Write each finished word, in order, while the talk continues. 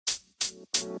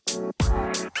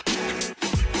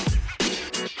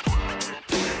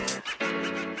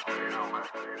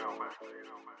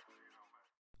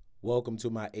Welcome to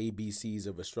my ABCs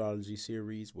of Astrology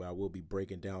series, where I will be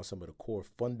breaking down some of the core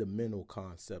fundamental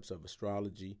concepts of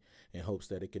astrology in hopes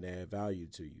that it can add value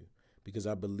to you. Because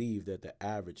I believe that the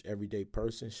average everyday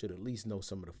person should at least know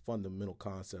some of the fundamental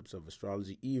concepts of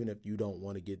astrology, even if you don't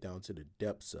want to get down to the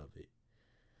depths of it.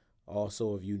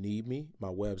 Also, if you need me, my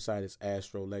website is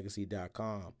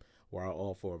astrolegacy.com, where I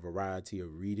offer a variety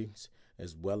of readings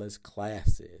as well as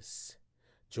classes.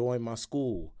 Join my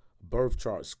school, Birth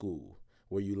Chart School,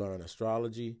 where you learn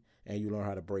astrology and you learn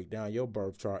how to break down your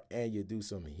birth chart and you do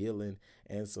some healing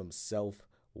and some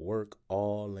self-work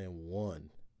all in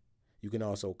one. You can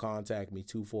also contact me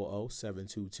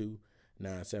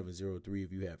 240-722-9703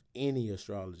 if you have any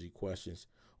astrology questions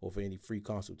or for any free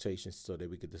consultations so that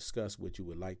we could discuss what you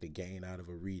would like to gain out of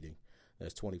a reading.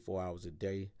 That's 24 hours a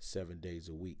day, 7 days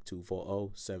a week.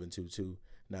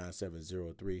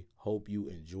 240-722-9703. Hope you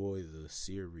enjoy the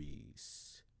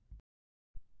series.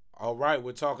 All right,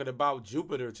 we're talking about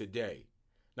Jupiter today.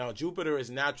 Now, Jupiter is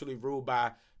naturally ruled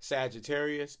by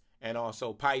Sagittarius and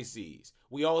also Pisces.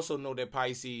 We also know that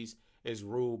Pisces is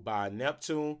ruled by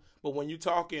Neptune, but when you're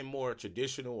talking more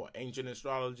traditional or ancient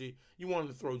astrology, you want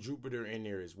to throw Jupiter in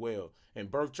there as well. In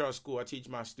Birth Chart School, I teach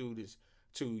my students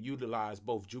to utilize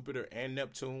both Jupiter and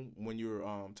Neptune when you're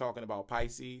talking about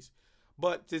Pisces.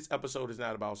 But this episode is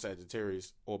not about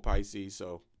Sagittarius or Pisces,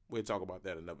 so we'll talk about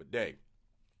that another day.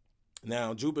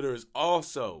 Now, Jupiter is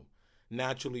also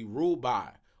naturally ruled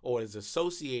by or is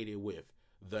associated with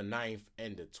the 9th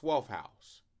and the 12th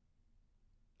house.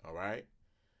 All right.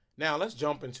 Now, let's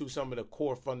jump into some of the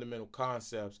core fundamental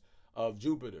concepts of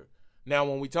Jupiter. Now,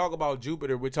 when we talk about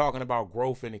Jupiter, we're talking about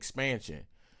growth and expansion.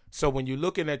 So when you're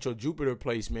looking at your Jupiter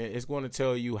placement, it's going to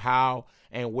tell you how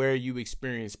and where you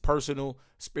experience personal,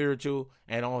 spiritual,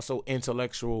 and also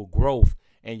intellectual growth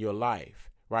in your life.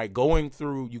 Right, going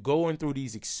through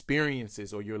these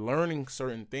experiences, or you're learning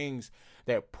certain things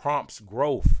that prompts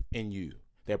growth in you,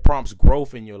 that prompts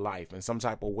growth in your life in some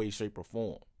type of way, shape, or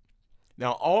form.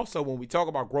 Now, also, when we talk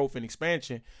about growth and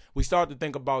expansion, we start to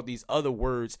think about these other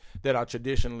words that are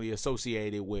traditionally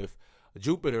associated with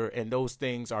Jupiter, and those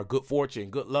things are good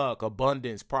fortune, good luck,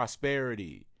 abundance,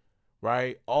 prosperity,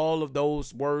 right? All of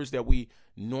those words that we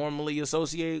normally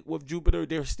associate with Jupiter,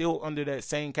 they're still under that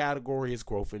same category as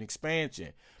growth and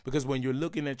expansion. Because when you're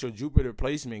looking at your Jupiter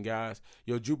placement, guys,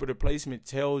 your Jupiter placement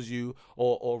tells you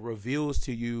or reveals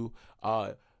to you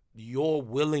your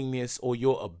willingness or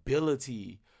your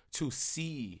ability to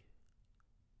see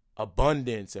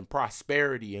abundance and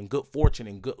prosperity and good fortune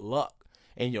and good luck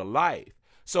in your life.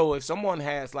 So if someone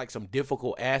has like some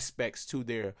difficult aspects to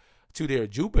their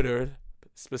Jupiter,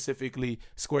 specifically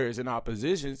squares and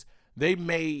oppositions, they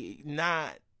may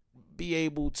not be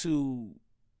able to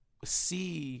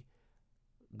see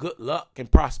good luck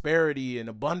and prosperity and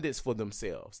abundance for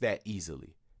themselves that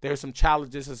easily. There's some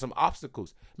challenges and some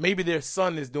obstacles. Maybe their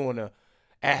sun is doing a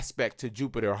aspect to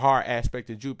Jupiter, hard aspect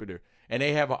to Jupiter, and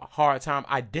they have a hard time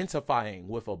identifying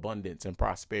with abundance and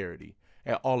prosperity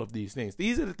and all of these things.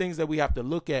 These are the things that we have to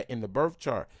look at in the birth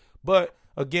chart. But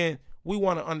again, we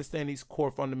want to understand these core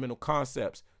fundamental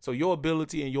concepts. So your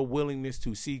ability and your willingness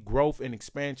to see growth and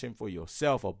expansion for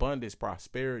yourself, abundance,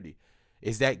 prosperity,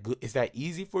 is that good? Is that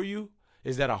easy for you?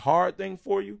 Is that a hard thing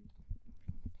for you?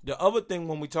 The other thing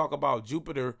when we talk about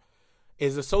Jupiter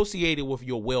is associated with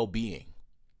your well-being,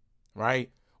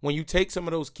 right? When you take some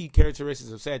of those key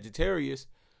characteristics of Sagittarius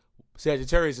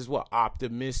is what?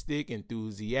 Optimistic,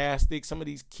 enthusiastic, some of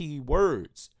these key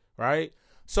words, right?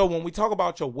 So when we talk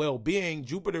about your well-being,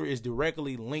 Jupiter is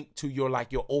directly linked to your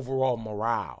overall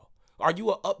morale. Are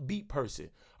you an upbeat person?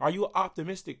 Are you an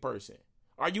optimistic person?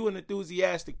 Are you an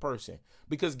enthusiastic person?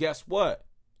 Because guess what?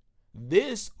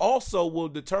 This also will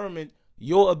determine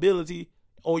your ability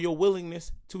or your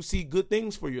willingness to see good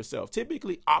things for yourself.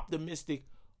 Typically optimistic,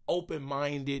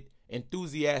 open-minded,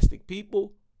 enthusiastic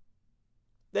people,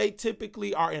 they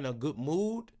typically are in a good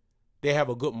mood. They have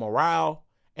a good morale,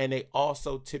 and they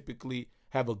also typically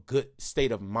have a good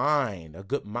state of mind, a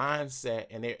good mindset,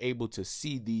 and they're able to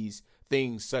see these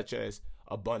things such as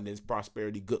abundance,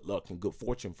 prosperity, good luck, and good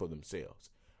fortune for themselves,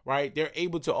 right? They're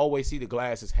able to always see the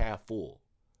glass as half full,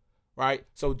 right?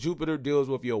 So Jupiter deals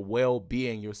with your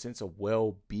well-being, your sense of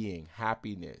well-being,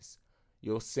 happiness,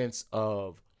 your sense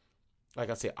of, like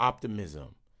I said,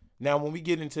 optimism. Now, when we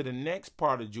get into the next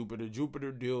part of Jupiter,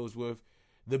 Jupiter deals with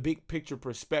the big picture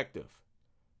perspective.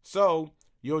 So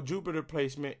your Jupiter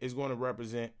placement is going to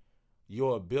represent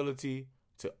your ability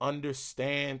to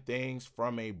understand things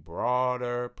from a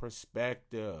broader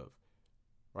perspective.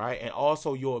 right? And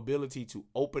also your ability to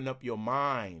open up your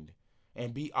mind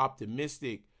and be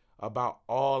optimistic about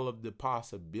all of the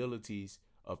possibilities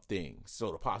of things.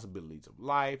 So the possibilities of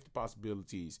life, the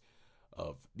possibilities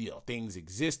of things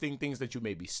existing, things that you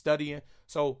may be studying.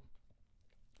 So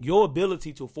your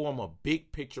ability to form a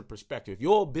big picture perspective,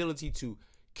 your ability to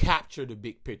capture the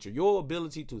big picture, your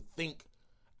ability to think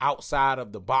outside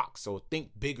of the box or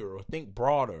think bigger or think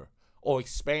broader or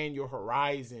expand your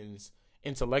horizons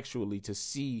intellectually to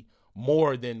see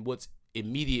more than what's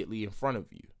immediately in front of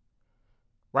you.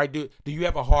 Right? Do you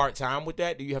have a hard time with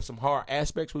that? Do you have some hard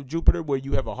aspects with Jupiter where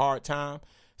you have a hard time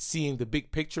seeing the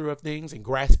big picture of things and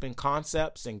grasping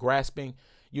concepts and grasping,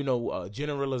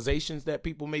 generalizations that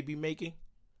people may be making?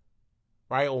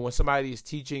 Right? Or when somebody is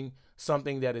teaching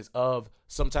something that is of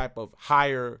some type of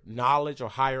higher knowledge or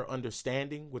higher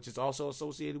understanding, which is also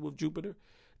associated with Jupiter,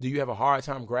 do you have a hard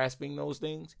time grasping those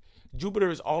things? Jupiter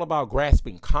is all about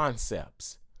grasping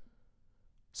concepts.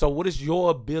 So what is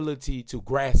your ability to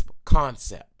grasp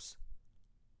concepts?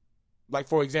 Like,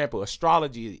 for example,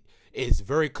 astrology is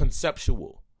very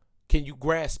conceptual. Can you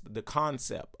grasp the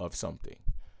concept of something?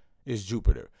 Is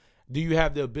Jupiter. Do you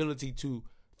have the ability to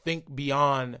think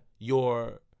beyond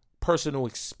your personal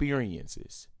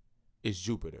experiences? Is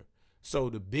Jupiter. So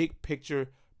the big picture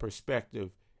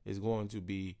perspective is going to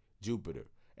be Jupiter.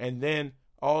 And then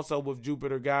also with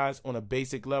Jupiter, guys, on a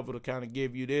basic level to kind of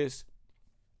give you this,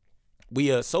 we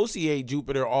associate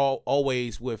Jupiter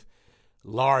always with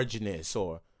largeness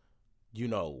or,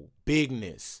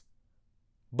 bigness.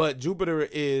 But Jupiter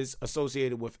is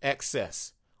associated with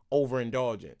excess,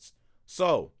 overindulgence.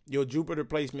 So your Jupiter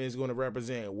placement is going to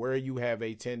represent where you have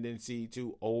a tendency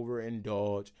to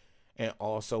overindulge and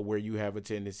also where you have a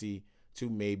tendency to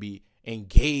maybe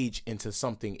engage into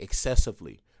something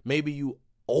excessively. Maybe you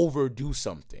overdo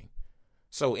something.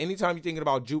 So anytime you're thinking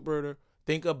about Jupiter,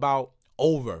 think about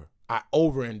over. I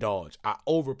overindulge. I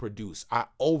overproduce. I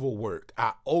overwork.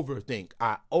 I overthink.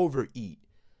 I overeat.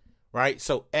 Right?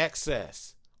 So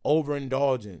excess,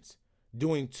 overindulgence,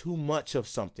 doing too much of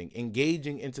something,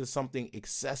 engaging into something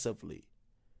excessively.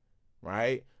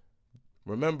 Right?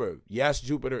 Remember, yes,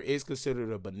 Jupiter is considered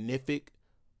a benefic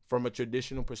from a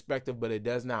traditional perspective, but it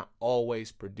does not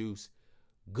always produce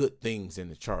good things in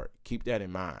the chart. Keep that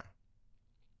in mind.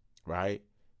 Right?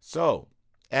 So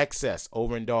excess,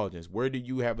 overindulgence. Where do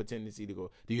you have a tendency to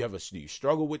go? Do you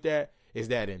struggle with that? Is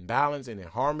that in balance and in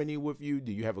harmony with you?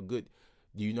 Do you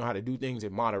know how to do things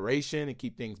in moderation and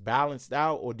keep things balanced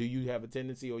out? Or do you have a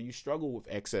tendency or you struggle with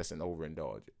excess and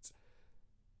overindulgence?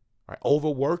 Right?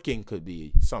 Overworking could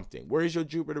be something. Where is your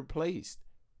Jupiter placed?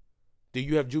 Do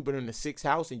you have Jupiter in the 6th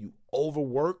house and you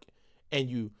overwork and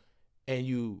you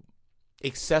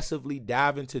excessively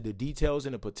dive into the details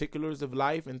and the particulars of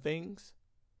life and things?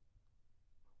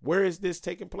 Where is this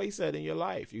taking place at in your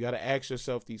life? You got to ask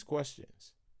yourself these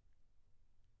questions,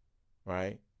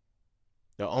 right?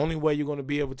 The only way you're going to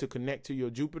be able to connect to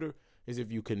your Jupiter is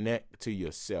if you connect to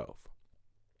yourself.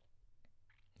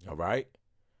 All right.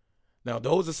 Now,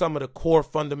 those are some of the core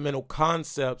fundamental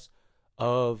concepts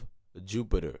of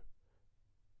Jupiter.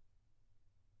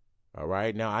 All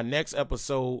right. Now, our next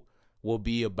episode will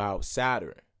be about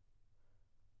Saturn.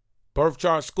 Birth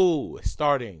chart school is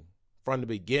starting from the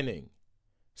beginning.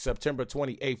 September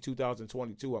 28th,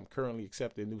 2022. I'm currently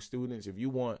accepting new students. If you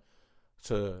want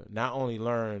to not only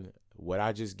learn what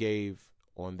I just gave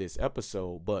on this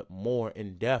episode, but more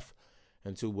in depth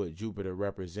into what Jupiter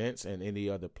represents and any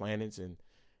other planets and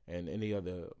any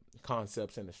other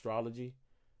concepts in astrology,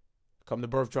 come to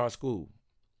Birth Chart School.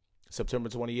 September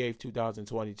 28th,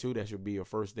 2022. That should be your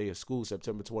first day of school.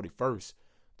 September 21st,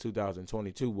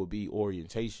 2022 will be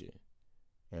orientation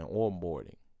and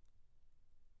onboarding.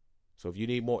 So if you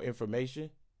need more information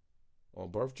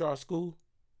on Birth Chart School,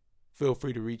 feel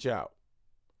free to reach out.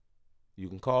 You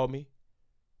can call me,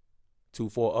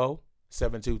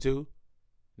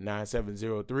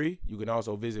 240-722-9703. You can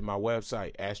also visit my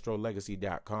website,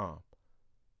 astrolegacy.com.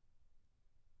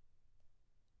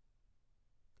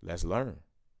 Let's learn.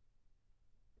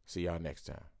 See y'all next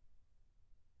time.